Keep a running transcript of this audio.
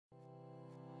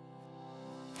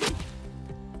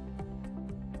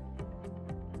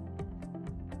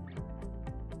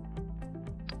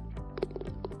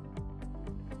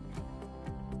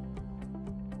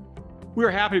We're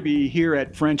happy to be here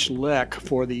at French Lick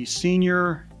for the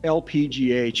Senior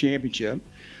LPGA Championship.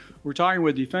 We're talking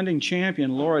with defending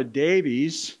champion Laura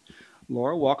Davies.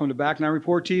 Laura, welcome to Back Nine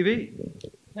Report TV.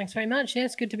 Thanks very much. Yeah,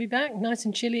 it's good to be back. Nice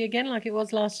and chilly again like it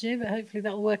was last year, but hopefully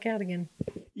that'll work out again.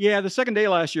 Yeah, the second day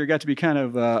last year got to be kind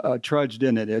of a trudge,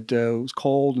 didn't it? It was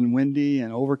cold and windy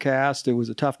and overcast. It was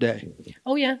a tough day.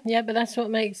 Oh, yeah, but that's what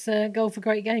makes golf a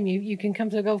great game. You can come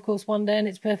to a golf course one day and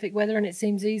it's perfect weather and it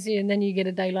seems easy, and then you get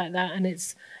a day like that and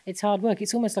it's hard work.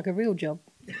 It's almost like a real job.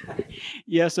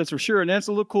 Yes, that's for sure. And it's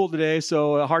a little cool today,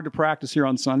 so hard to practice here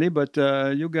on Sunday, but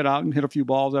you'll get out and hit a few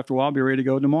balls after a while, be ready to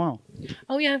go tomorrow.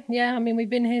 Oh, yeah. I mean, we've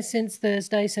been here since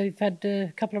Thursday, so we've had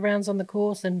a couple of rounds on the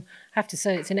course, and I have to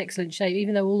say it's in excellent shape.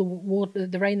 Even though all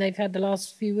the rain they've had the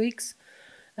last few weeks,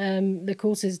 the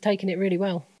course has taken it really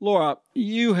well. Laura,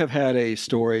 you have had a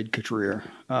storied career.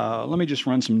 Let me just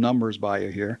run some numbers by you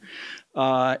here.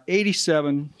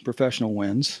 87 professional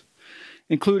wins,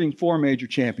 including 4 major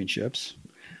championships.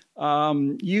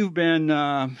 You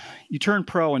turned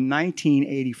pro in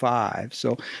 1985,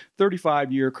 so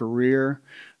 35-year career.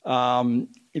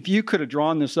 If you could have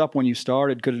drawn this up when you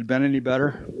started, could it have been any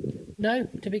better? No,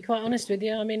 to be quite honest with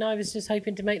you. I mean, I was just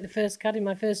hoping to make the first cut in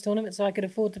my first tournament so I could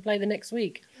afford to play the next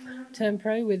week. Turned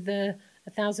pro with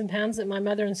 £1,000 that my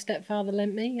mother and stepfather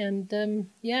lent me, and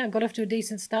yeah, got off to a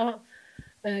decent start.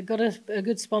 Got a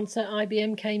good sponsor.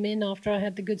 IBM came in after I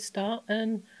had the good start,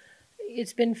 and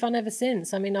it's been fun ever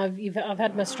since. I mean, I've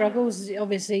had my struggles.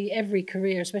 Obviously, every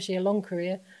career, especially a long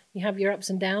career, you have your ups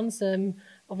and downs.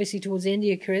 Obviously, towards the end of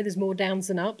your career, there's more downs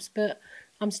than ups. But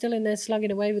I'm still in there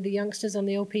slugging away with the youngsters on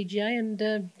the LPGA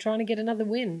and trying to get another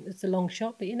win. It's a long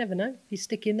shot, but you never know. If you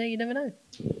stick in there, you never know.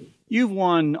 You've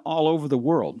won all over the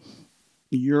world: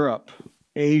 Europe,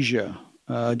 Asia,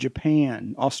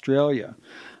 Japan, Australia.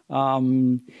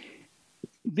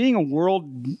 Being a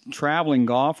world traveling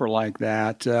golfer like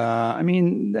that, I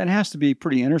mean, that has to be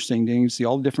pretty interesting to see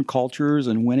all the different cultures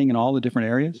and winning in all the different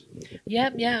areas. Yeah.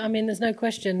 I mean, there's no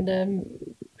question.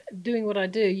 Doing what I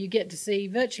do, you get to see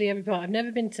virtually every part.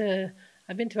 I've been to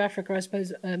Africa, I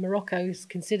suppose. Morocco is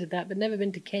considered that, but never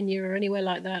been to Kenya or anywhere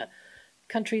like that.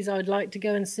 Countries I would like to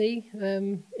go and see.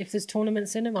 If there's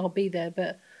tournaments in them, I'll be there.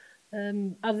 But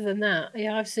other than that,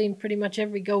 yeah, I've seen pretty much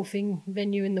every golfing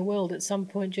venue in the world at some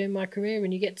point during my career,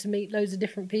 and you get to meet loads of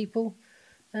different people.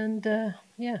 And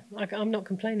yeah, I'm not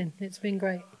complaining. It's been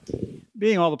great.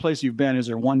 Being all the places you've been, is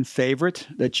there one favorite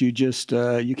that you just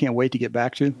you can't wait to get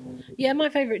back to? Yeah, my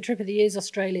favourite trip of the year is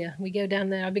Australia. We go down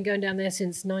there. I've been going down there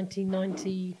since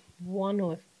 1991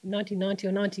 or 1990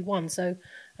 or 91. So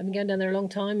I've been going down there a long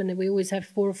time, and we always have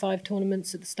 4 or 5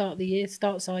 tournaments at the start of the year.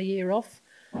 Starts our year off.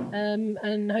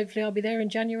 And hopefully I'll be there in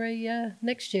January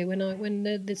next year when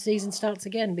the season starts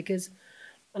again, because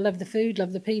I love the food,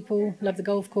 love the people, love the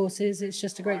golf courses. It's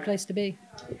just a great place to be.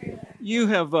 You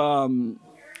have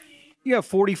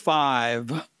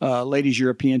 45 Ladies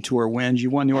European Tour wins. You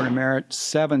won the Order of Merit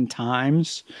 7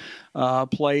 times.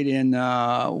 Played in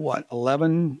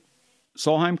 11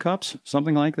 Solheim Cups,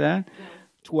 something like that.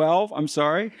 12, I'm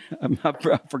sorry.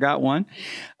 I forgot one.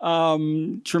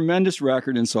 Tremendous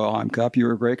record in Solheim Cup. You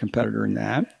were a great competitor in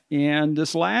that. And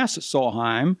this last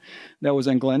Solheim that was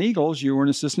in Glen Eagles, you were an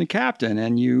assistant captain.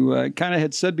 And you kind of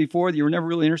had said before that you were never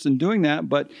really interested in doing that.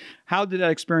 But how did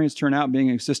that experience turn out being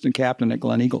an assistant captain at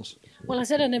Glen Eagles? Well, I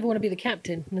said I never want to be the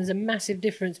captain. And there's a massive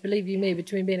difference, believe you me,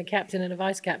 between being a captain and a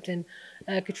vice captain.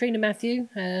 Katrina Matthew,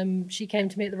 she came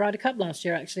to me at the Ryder Cup last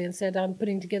year, actually, and said, I'm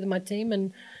putting together my team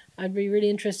and I'd be really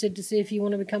interested to see if you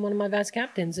want to become one of my vice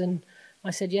captains. And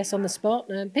I said yes on the spot.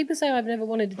 People say I've never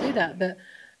wanted to do that, but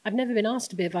I've never been asked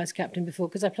to be a vice captain before,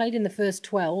 because I played in the first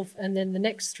 12, and then the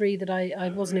next 3 that I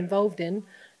wasn't involved in,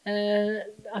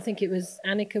 I think it was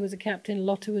Annika was a captain,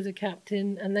 Lotta was a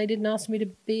captain, and they didn't ask me to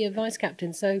be a vice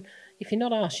captain. So if you're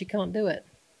not asked, you can't do it.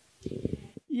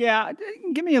 Yeah,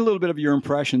 give me a little bit of your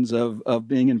impressions of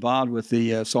being involved with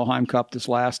the Solheim Cup this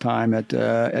last time at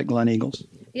Glen Eagles.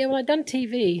 Yeah, well, I'd done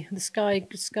TV, the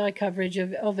Sky coverage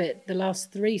of it, the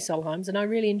last 3 Solheims, and I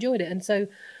really enjoyed it. And so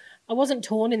I wasn't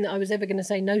torn in that I was ever going to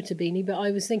say no to Beanie, but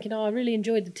I was thinking, I really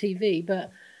enjoyed the TV.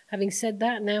 But having said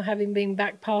that, now having been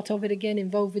back part of it again,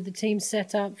 involved with the team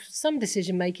setup, some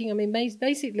decision-making. I mean,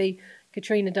 basically,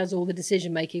 Katrina does all the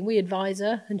decision-making. We advise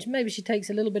her, and maybe she takes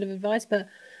a little bit of advice, but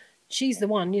she's the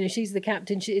one, she's the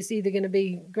captain. It's either going to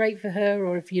be great for her,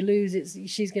 or if you lose,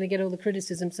 she's going to get all the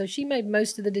criticism. So she made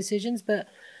most of the decisions, but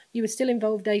you were still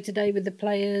involved day to day with the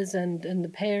players and the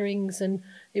pairings, and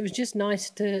it was just nice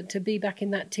to be back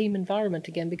in that team environment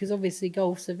again, because obviously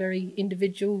golf's a very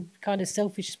individual, kind of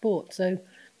selfish sport. So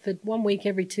for 1 week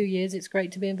every 2 years, it's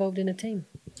great to be involved in a team.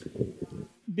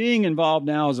 Being involved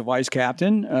now as a vice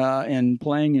captain and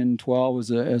playing in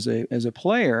 12 as a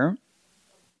player,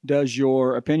 does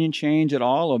your opinion change at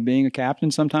all of being a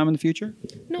captain sometime in the future?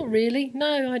 Not really.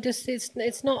 No,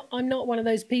 it's not. I'm not one of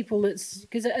those people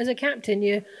because as a captain,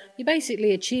 you're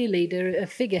basically a cheerleader, a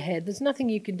figurehead. There's nothing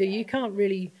you can do. You can't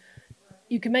really.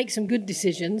 You can make some good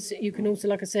decisions. You can also,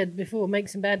 like I said before, make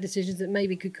some bad decisions that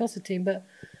maybe could cost a team. But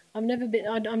I'm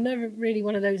never really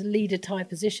one of those leader type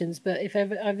positions. But if I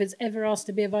was ever asked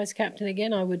to be a vice captain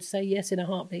again, I would say yes in a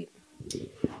heartbeat.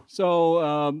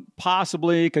 So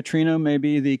possibly Katrina may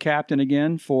be the captain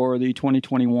again for the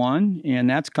 2021, and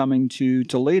that's coming to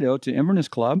Toledo to Inverness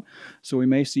Club. So we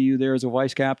may see you there as a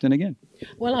vice captain again.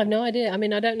 Well, I've no idea. I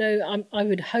mean, I don't know. I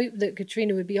would hope that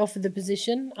Katrina would be offered the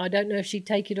position. I don't know if she'd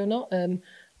take it or not.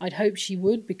 I'd hope she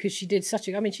would because she did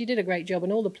she did a great job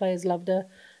and all the players loved her.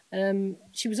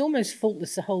 She was almost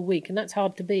faultless the whole week, and that's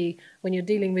hard to be when you're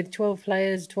dealing with 12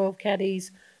 players, 12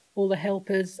 caddies, all the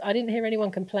helpers. I didn't hear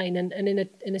anyone complain, and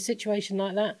in a situation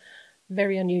like that,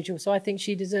 very unusual. So I think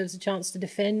she deserves a chance to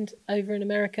defend over in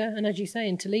America, and as you say,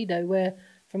 in Toledo, where,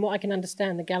 from what I can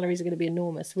understand, the galleries are going to be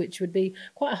enormous, which would be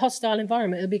quite a hostile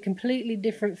environment. It'll be a completely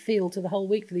different feel to the whole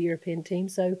week for the European team,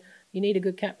 so you need a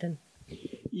good captain.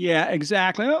 Yeah,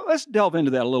 exactly. Well, let's delve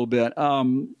into that a little bit.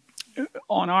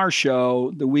 On our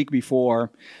show the week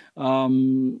before,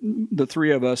 the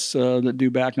three of us that do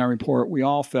Back Nine Report, we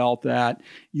all felt that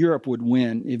Europe would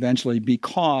win eventually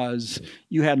because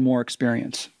you had more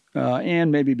experience,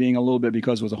 and maybe being a little bit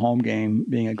because it was a home game,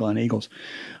 being at Glen Eagles.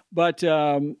 But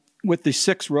with the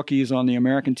 6 rookies on the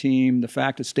American team, the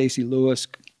fact that Stacey Lewis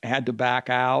had to back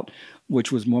out,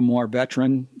 which was one more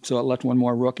veteran, so it left one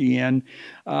more rookie in.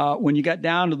 When you got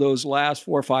down to those last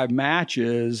 4 or 5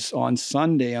 matches on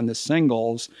Sunday on the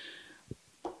singles,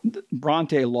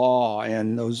 Bronte Law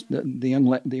and the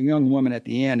young woman at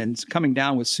the end, and it's coming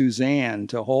down with Suzanne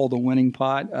to hold the winning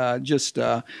pot, just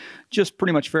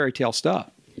pretty much fairy tale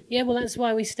stuff. Yeah, well, that's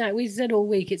why we said all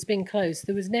week it's been close.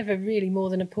 There was never really more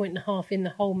than 1.5 points in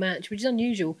the whole match, which is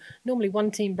unusual. Normally one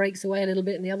team breaks away a little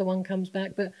bit and the other one comes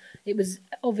back, but it was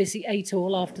obviously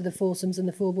 8-all after the foursomes and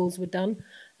the 4 balls were done.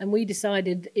 And we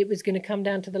decided it was going to come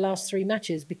down to the last 3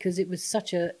 matches because it was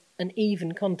such an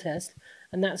even contest.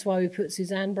 And that's why we put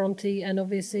Suzanne, Bronte and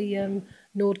obviously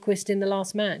Nordqvist in the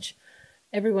last match.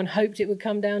 Everyone hoped it would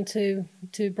come down to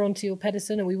Bronte or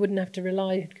Pedersen and we wouldn't have to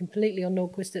rely completely on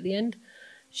Nordqvist at the end.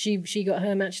 She got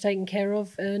her match taken care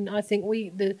of, and I think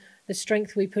the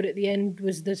strength we put at the end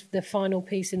was the final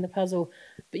piece in the puzzle,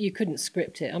 but you couldn't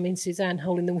script it. I mean, Suzanne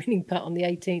holding the winning putt on the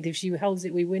 18th. If she holds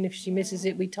it, we win. If she misses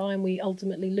it, we tie, and we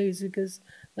ultimately lose because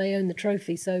they own the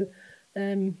trophy. So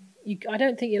I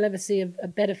don't think you'll ever see a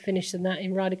better finish than that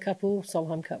in Ryder Cup or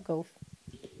Solheim Cup golf.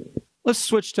 Let's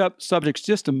switch subjects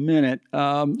just a minute.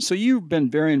 So you've been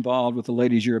very involved with the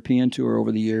Ladies European Tour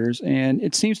over the years, and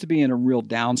it seems to be in a real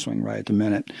downswing right at the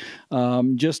minute.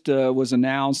 Just was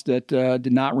announced that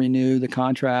did not renew the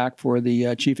contract for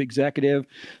the chief executive,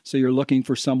 so you're looking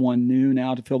for someone new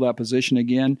now to fill that position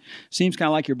again. Seems kind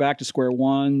of like you're back to square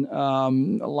one.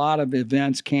 A lot of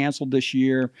events canceled this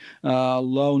year,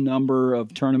 low number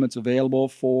of tournaments available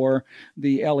for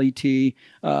the LET.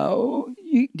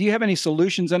 Do you have any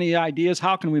solutions, any ideas?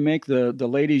 How can we make the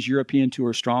Ladies European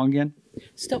Tour strong again?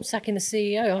 Stop sacking the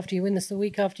CEO after you win the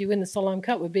week after you win the Solheim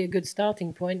Cup would be a good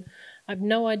starting point. I have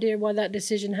no idea why that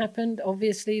decision happened.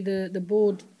 Obviously, the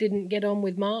board didn't get on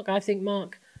with Mark. I think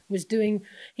Mark he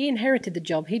inherited the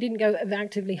job. He didn't go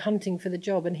actively hunting for the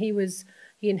job, and he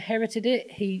inherited it.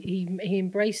 He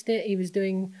embraced it. He was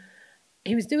doing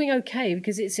okay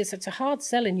because it's a hard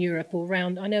sell in Europe all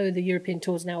round. I know the European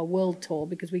Tour is now a world tour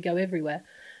because we go everywhere,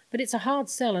 but it's a hard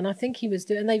sell. And I think he was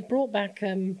doing. And they've brought back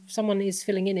someone is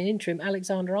filling in an interim,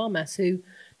 Alexander Armas, who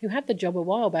had the job a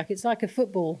while back. It's like a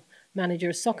football manager,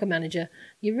 a soccer manager.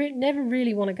 You never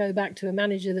really want to go back to a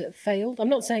manager that failed. I'm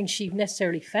not saying she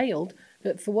necessarily failed,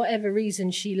 but for whatever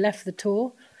reason she left the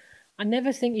tour. I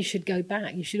never think you should go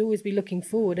back. You should always be looking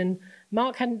forward. And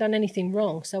Mark hadn't done anything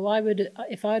wrong. So I would,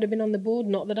 if I had been on the board,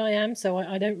 not that I am, so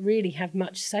I don't really have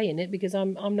much say in it because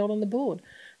I'm not on the board.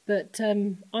 But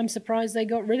I'm surprised they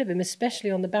got rid of him,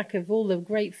 especially on the back of all the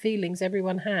great feelings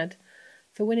everyone had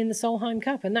for winning the Solheim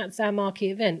Cup. And that's our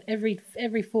marquee event.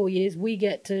 Every 4 years we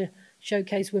get to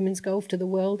showcase women's golf to the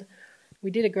world.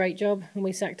 We did a great job and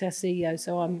we sacked our CEO.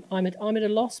 So I'm at a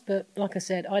loss. But like I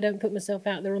said, I don't put myself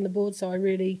out there on the board, so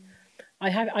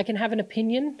I can have an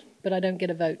opinion, but I don't get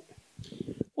a vote.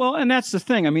 Well, and that's the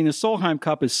thing. I mean, the Solheim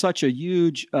Cup is such a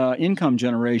huge income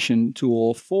generation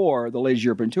tool for the Ladies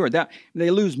European Tour. That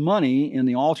they lose money in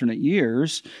the alternate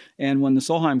years, and when the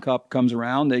Solheim Cup comes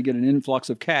around, they get an influx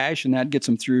of cash, and that gets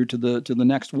them through to the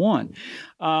next one.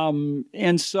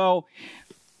 And so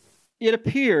it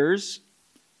appears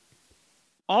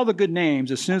all the good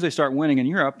names, as soon as they start winning in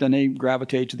Europe, then they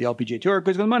gravitate to the LPGA Tour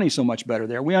because the money's so much better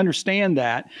there. We understand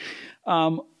that.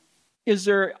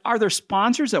 Are there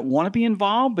sponsors that want to be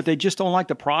involved, but they just don't like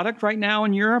the product right now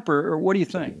in Europe, or what do you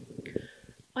think?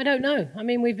 I don't know. I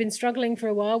mean, we've been struggling for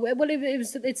a while. Well,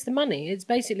 it's the money. It's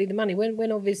basically the money.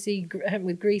 When obviously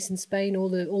with Greece and Spain, all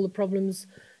the problems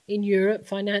in Europe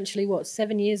financially,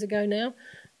 7 years ago now.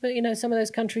 But some of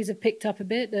those countries have picked up a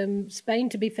bit. Spain,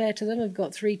 to be fair to them, have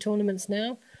got 3 tournaments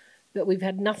now. But we've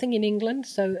had nothing in England.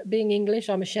 So being English,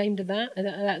 I'm ashamed of that.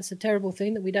 That's a terrible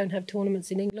thing that we don't have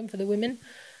tournaments in England for the women.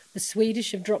 The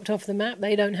Swedish have dropped off the map.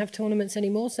 They don't have tournaments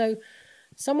anymore. So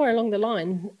somewhere along the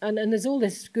line, and there's all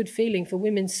this good feeling for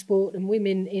women's sport and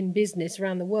women in business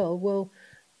around the world. Well,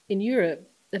 in Europe,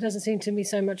 there doesn't seem to be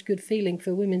so much good feeling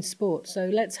for women's sport. So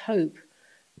let's hope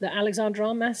that Alexandra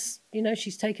Armas,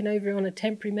 she's taken over on a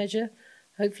temporary measure.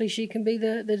 Hopefully she can be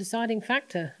the deciding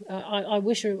factor. I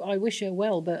wish her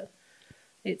well, but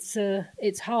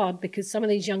it's hard because some of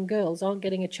these young girls aren't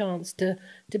getting a chance to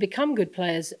become good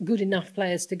players, good enough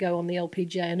players to go on the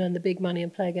LPGA and earn the big money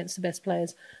and play against the best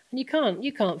players. And you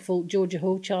can't fault Georgia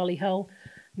Hall, Charlie Hull,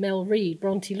 Mel Reid,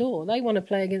 Bronte Law. They want to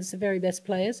play against the very best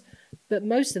players, but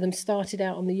most of them started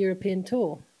out on the European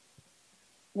Tour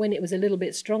when it was a little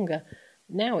bit stronger.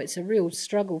 Now it's a real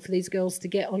struggle for these girls to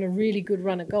get on a really good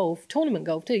run of golf. Tournament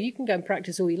golf too. You can go and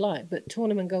practice all you like, but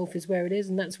tournament golf is where it is,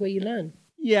 and that's where you learn.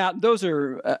 Yeah, those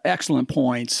are excellent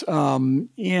points.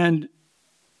 And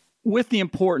with the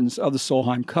importance of the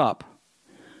Solheim Cup,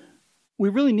 we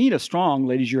really need a strong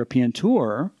Ladies European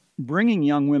Tour bringing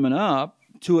young women up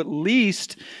to at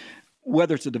least,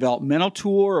 whether it's a developmental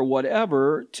tour or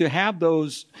whatever, to have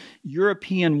those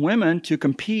European women to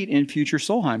compete in future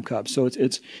Solheim Cups. So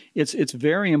it's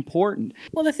very important.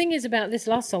 Well, the thing is about this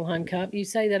last Solheim Cup, you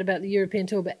say that about the European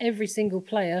Tour, but every single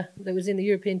player that was in the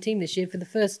European team this year for the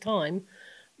first time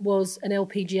was an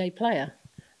LPGA player.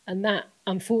 And that,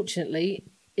 unfortunately,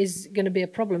 is going to be a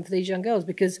problem for these young girls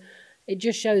because it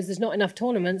just shows there's not enough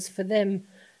tournaments for them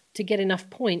to get enough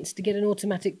points to get an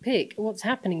automatic pick. What's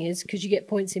happening is, because you get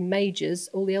points in majors,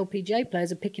 all the LPGA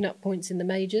players are picking up points in the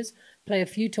majors, play a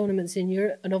few tournaments in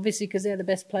Europe, and obviously because they're the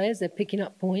best players, they're picking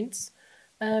up points.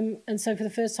 And so for the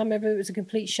first time ever, it was a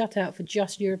complete shutout for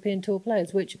just European Tour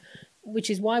players, which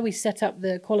is why we set up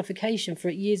the qualification for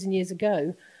it years and years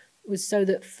ago, was so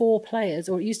that 4 players,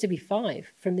 or it used to be 5,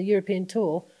 from the European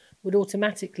Tour would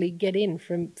automatically get in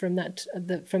from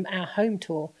our home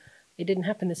tour. It didn't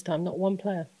happen this time, not one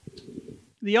player.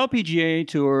 The LPGA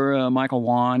Tour, Michael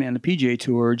Wan, and the PGA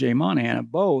Tour, Jay Monahan,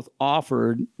 have both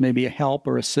offered maybe a help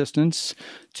or assistance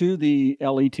to the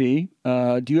LET.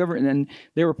 Do you ever? And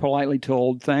they were politely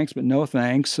told thanks, but no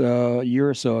thanks a year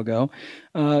or so ago.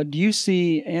 Do you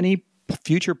see any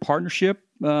future partnership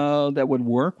that would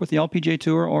work with the LPGA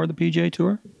Tour or the PGA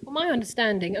Tour? Well, my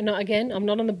understanding, and again, I'm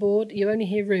not on the board, you only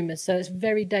hear rumours, so it's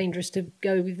very dangerous to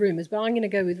go with rumours, but I'm going to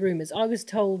go with rumours. I was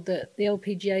told that the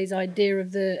LPGA's idea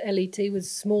of the LET was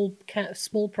small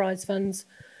prize funds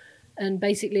and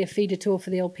basically a feeder tour for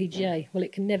the LPGA. Well,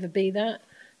 it can never be that.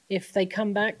 If they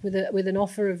come back with an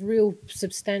offer of real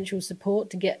substantial support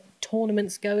to get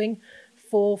tournaments going,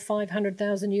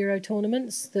 400,000-500,000 euro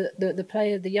tournaments,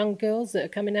 the young girls that are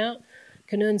coming out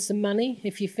can earn some money.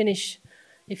 If you finish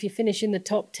in the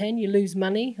top 10, you lose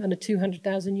money on a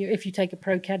 200,000 euro, if you take a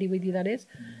pro caddy with you, that is.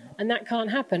 And that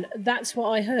can't happen. That's what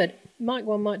I heard. Mike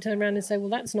one might turn around and say, well,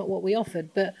 that's not what we offered.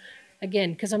 But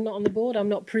again, because I'm not on the board, I'm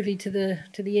not privy to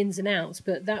the ins and outs.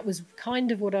 But that was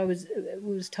kind of what I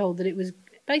was told, that it was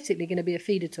basically going to be a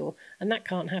feeder tour, and that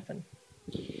can't happen.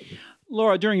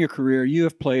 Laura, during your career, you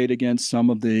have played against some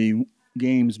of the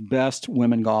game's best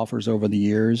women golfers over the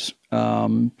years.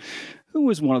 Who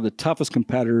was one of the toughest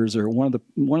competitors, or one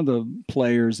of the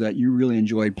players that you really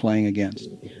enjoyed playing against?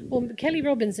 Well, Kelly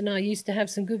Robbins and I used to have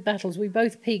some good battles. We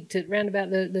both peaked at around about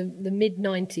the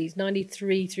mid-90s,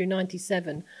 93 through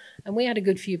 97, and we had a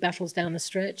good few battles down the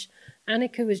stretch.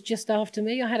 Annika was just after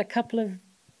me. I had a couple of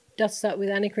dusts up with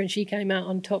Annika, and she came out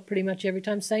on top pretty much every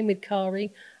time. Same with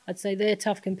Kari. I'd say they're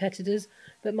tough competitors.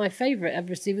 But my favourite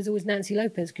adversary was always Nancy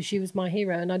Lopez, because she was my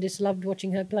hero, and I just loved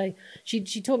watching her play. She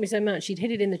taught me so much. She'd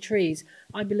hit it in the trees.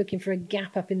 I'd be looking for a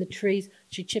gap up in the trees.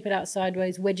 She'd chip it out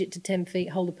sideways, wedge it to 10 feet,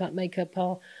 hold the putt, make her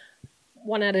par.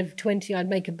 1 out of 20, I'd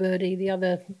make a birdie. The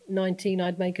other 19,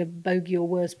 I'd make a bogey or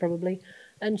worse, probably.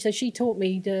 And so she taught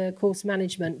me the course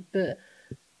management, but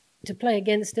to play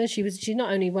against her, she's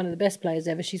not only one of the best players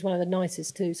ever, she's one of the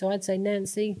nicest too. So I'd say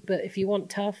Nancy, but if you want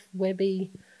tough,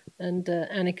 Webby and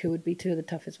Annika would be two of the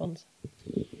toughest ones.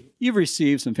 You've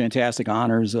received some fantastic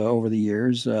honors over the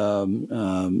years.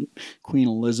 Queen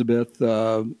Elizabeth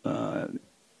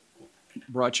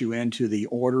brought you into the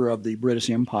Order of the British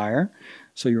Empire.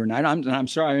 So you're a knight. I'm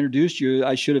sorry I introduced you.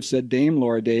 I should have said Dame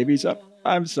Laura Davies.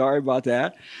 I'm sorry about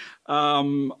that.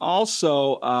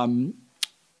 Also,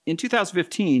 in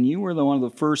 2015, you were one of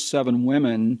the first 7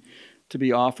 women to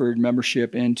be offered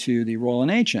membership into the Royal and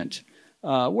Ancient.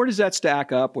 Where does that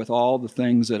stack up with all the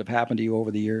things that have happened to you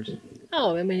over the years?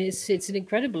 Oh, I mean, it's an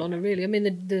incredible honour, really. I mean,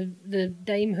 the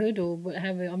damehood, or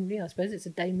whatever, I suppose it's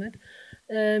a damehood.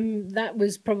 That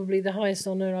was probably the highest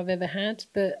honour I've ever had.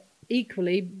 But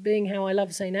equally, being how I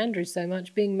love St Andrews so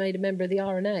much, being made a member of the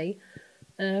R&A,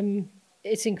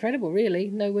 it's incredible, really.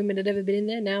 No women had ever been in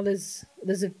there. Now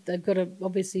they've got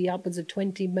obviously upwards of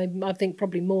 20, maybe, I think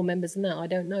probably more members than that. I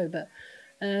don't know, but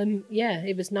yeah,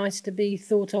 it was nice to be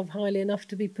thought of highly enough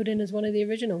to be put in as one of the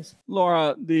originals.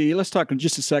 Laura, let's talk in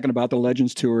just a second about the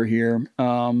Legends Tour here.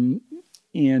 And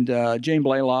Jane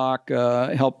Blaylock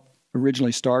helped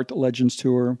originally start the Legends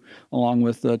Tour along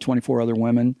with 24 other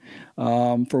women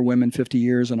for women 50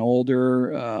 years and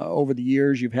older. Over the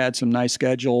years, you've had some nice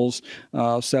schedules,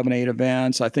 7, 8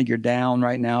 events. I think you're down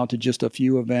right now to just a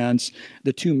few events.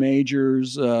 The 2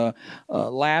 majors,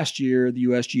 last year, the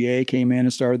USGA came in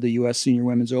and started the U.S. Senior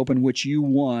Women's Open, which you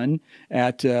won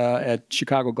at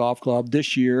Chicago Golf Club.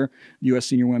 This year, the U.S.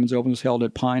 Senior Women's Open was held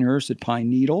at Pinehurst at Pine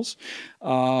Needles.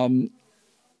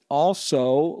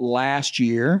 Also, last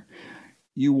year,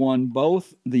 you won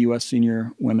both the U.S.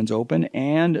 Senior Women's Open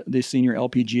and the Senior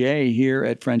LPGA here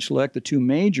at French Lick, the 2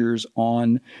 majors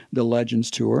on the Legends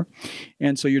Tour.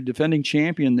 And so you're defending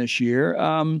champion this year.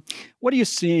 What are you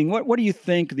seeing? What do you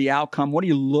think the outcome? What do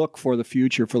you look for the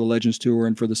future for the Legends Tour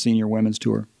and for the Senior Women's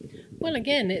Tour? Well,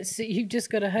 again, you've just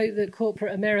got to hope that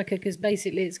corporate America, because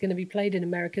basically it's going to be played in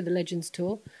America, the Legends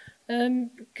Tour,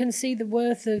 can see the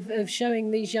worth of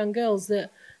showing these young girls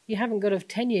that you haven't got a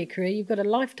 10-year career, you've got a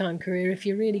lifetime career if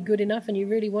you're really good enough and you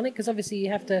really want it, because obviously you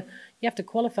have to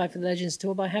qualify for the Legends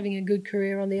Tour by having a good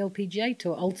career on the LPGA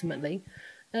Tour ultimately.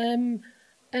 And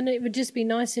it would just be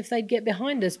nice if they'd get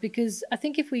behind us, because I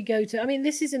think if we go to, I mean,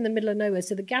 this is in the middle of nowhere,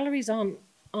 so the galleries aren't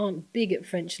big at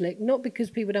French Lick, not because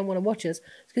people don't want to watch us,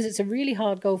 it's because it's a really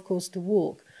hard golf course to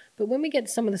walk. But when we get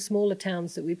to some of the smaller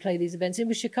towns that we play these events, it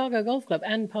was Chicago Golf Club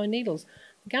and Pine Needles.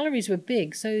 The galleries were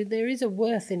big, so there is a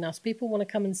worth in us. People want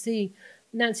to come and see.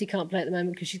 Nancy can't play at the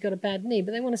moment because she's got a bad knee,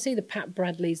 but they want to see the Pat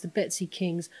Bradleys, the Betsy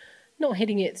Kings, not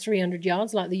hitting it 300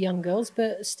 yards like the young girls,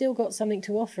 but still got something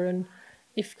to offer. And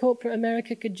if corporate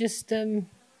America could just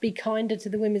be kinder to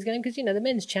the women's game, because, you know, the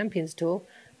Men's Champions Tour,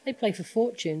 they play for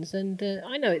fortunes. And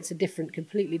I know it's a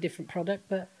completely different product,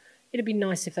 but it'd be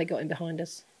nice if they got in behind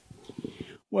us.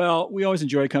 Well, we always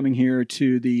enjoy coming here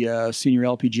to the Senior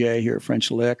LPGA here at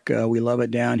French Lick. We love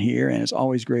it down here, and it's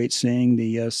always great seeing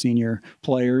the senior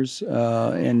players.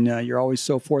 And you're always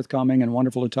so forthcoming and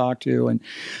wonderful to talk to. And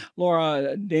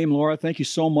Laura, Dame Laura, thank you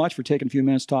so much for taking a few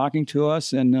minutes talking to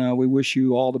us, and we wish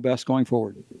you all the best going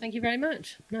forward. Thank you very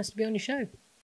much. Nice to be on your show.